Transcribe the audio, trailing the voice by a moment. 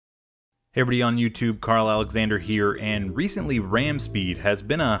Hey everybody on YouTube, Karl Alexander here, and recently RAM speed has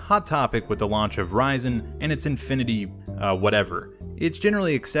been a hot topic with the launch of Ryzen and its Infinity whatever. It's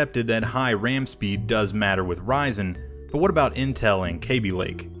generally accepted that high RAM speed does matter with Ryzen, but what about Intel and Kaby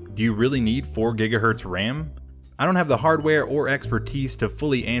Lake? Do you really need 4 GHz RAM? I don't have the hardware or expertise to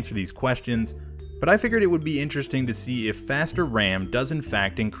fully answer these questions, but I figured it would be interesting to see if faster RAM does in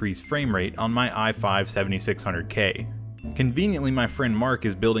fact increase frame rate on my i5-7600K. Conveniently, my friend Mark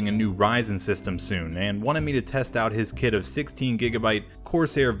is building a new Ryzen system soon and wanted me to test out his kit of 16GB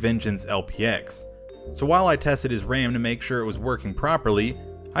Corsair Vengence LPX. So while I tested his RAM to make sure it was working properly,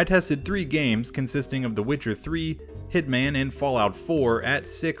 I tested 3 games consisting of The Witcher 3, Hitman, and Fallout 4 at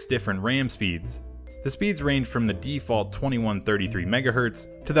 6 different RAM speeds. The speeds range from the default 2133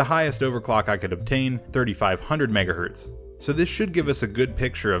 MHz to the highest overclock I could obtain, 3500 MHz. So this should give us a good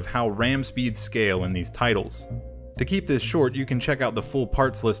picture of how RAM speeds scale in these titles. To keep this short, you can check out the full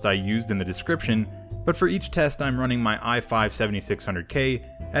parts list I used in the description, but for each test I'm running my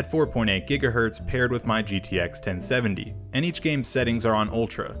i5-7600K at 4.8 GHz paired with my GTX 1070, and each game's settings are on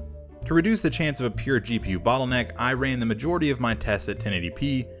Ultra. To reduce the chance of a pure GPU bottleneck, I ran the majority of my tests at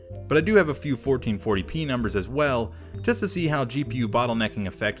 1080p, but I do have a few 1440p numbers as well, just to see how GPU bottlenecking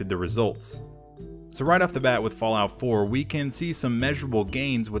affected the results. So right off the bat with Fallout 4, we can see some measurable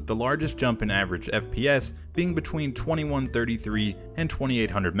gains with the largest jump in average FPS being between 2133 and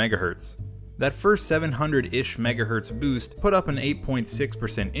 2800 MHz. That first 700-ish MHz boost put up an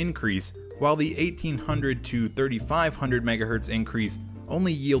 8.6% increase, while the 1800 to 3500 MHz increase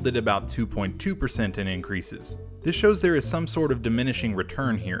only yielded about 2.2% in increases. This shows there is some sort of diminishing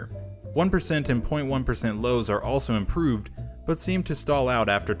return here. 1% and 0.1% lows are also improved, but seem to stall out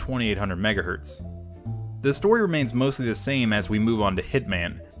after 2800 MHz. The story remains mostly the same as we move on to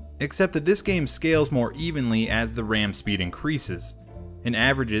Hitman, except that this game scales more evenly as the RAM speed increases. In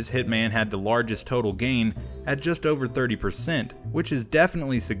averages, Hitman had the largest total gain at just over 30%, which is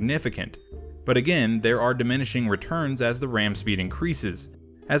definitely significant. But again, there are diminishing returns as the RAM speed increases,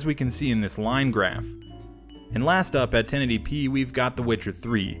 as we can see in this line graph. And last up at 1080p we've got The Witcher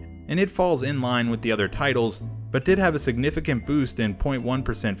 3, and it falls in line with the other titles, but did have a significant boost in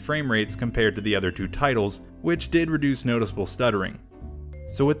 0.1% frame rates compared to the other 2 titles, which did reduce noticeable stuttering.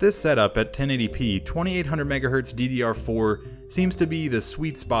 So with this setup at 1080p, 2800 MHz DDR4 seems to be the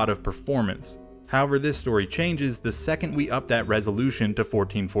sweet spot of performance. However, this story changes the second we up that resolution to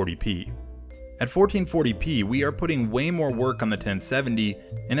 1440p. At 1440p, we are putting way more work on the 1070,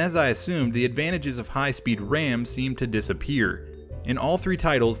 and as I assumed, the advantages of high-speed RAM seem to disappear. In all 3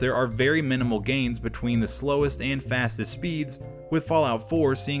 titles, there are very minimal gains between the slowest and fastest speeds, with Fallout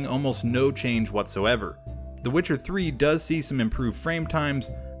 4 seeing almost no change whatsoever. The Witcher 3 does see some improved frame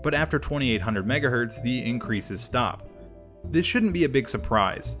times, but after 2800 MHz, the increases stop. This shouldn't be a big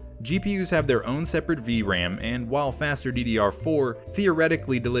surprise. GPUs have their own separate VRAM, and while faster DDR4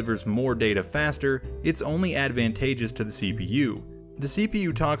 theoretically delivers more data faster, it's only advantageous to the CPU. The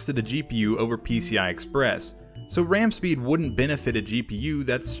CPU talks to the GPU over PCI Express, so RAM speed wouldn't benefit a GPU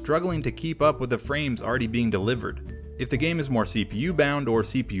that's struggling to keep up with the frames already being delivered. If the game is more CPU bound or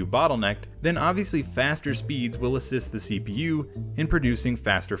CPU bottlenecked, then obviously faster speeds will assist the CPU in producing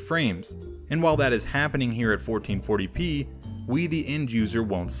faster frames. And while that is happening here at 1440p, we the end user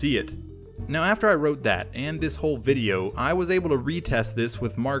won't see it. Now after I wrote that and this whole video, I was able to retest this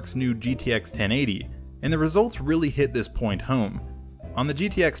with Mark's new GTX 1080, and the results really hit this point home. On the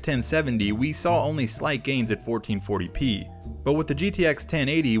GTX 1070, we saw only slight gains at 1440p, but with the GTX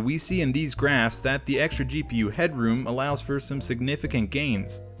 1080, we see in these graphs that the extra GPU headroom allows for some significant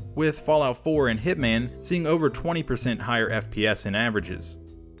gains, with Fallout 4 and Hitman seeing over 20% higher FPS in averages.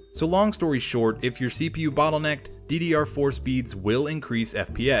 So long story short, if your CPU bottlenecked, DDR4 speeds will increase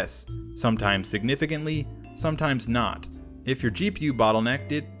FPS, sometimes significantly, sometimes not. If your GPU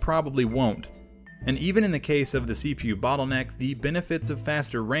bottlenecked, it probably won't. And even in the case of the CPU bottleneck, the benefits of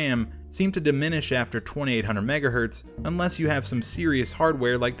faster RAM seem to diminish after 2800 MHz unless you have some serious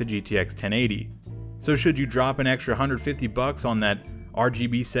hardware like the GTX 1080. So should you drop an extra $150 on that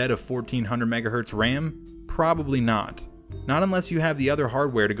RGB set of 1400 MHz RAM? Probably not. Not unless you have the other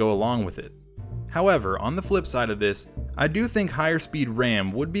hardware to go along with it. However, on the flip side of this, I do think higher speed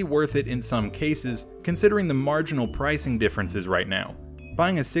RAM would be worth it in some cases considering the marginal pricing differences right now.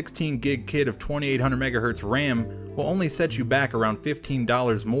 Buying a 16 gig kit of 2800 MHz RAM will only set you back around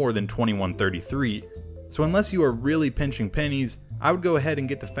 $15 more than 2133. So unless you are really pinching pennies, I would go ahead and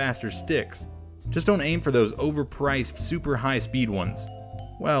get the faster sticks. Just don't aim for those overpriced super high speed ones.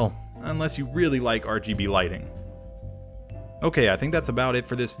 Well, unless you really like RGB lighting. Okay, I think that's about it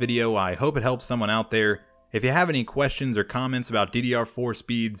for this video. I hope it helps someone out there. If you have any questions or comments about DDR4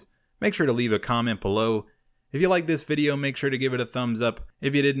 speeds, make sure to leave a comment below. If you like this video, make sure to give it a thumbs up.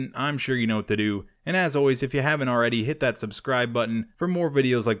 If you didn't, I'm sure you know what to do. And as always, if you haven't already, hit that subscribe button for more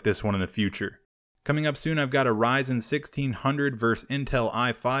videos like this one in the future. Coming up soon, I've got a Ryzen 1600 vs Intel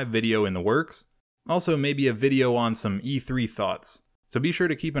i5 video in the works. Also, maybe a video on some E3 thoughts. So be sure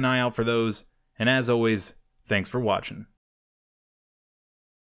to keep an eye out for those. And as always, thanks for watching.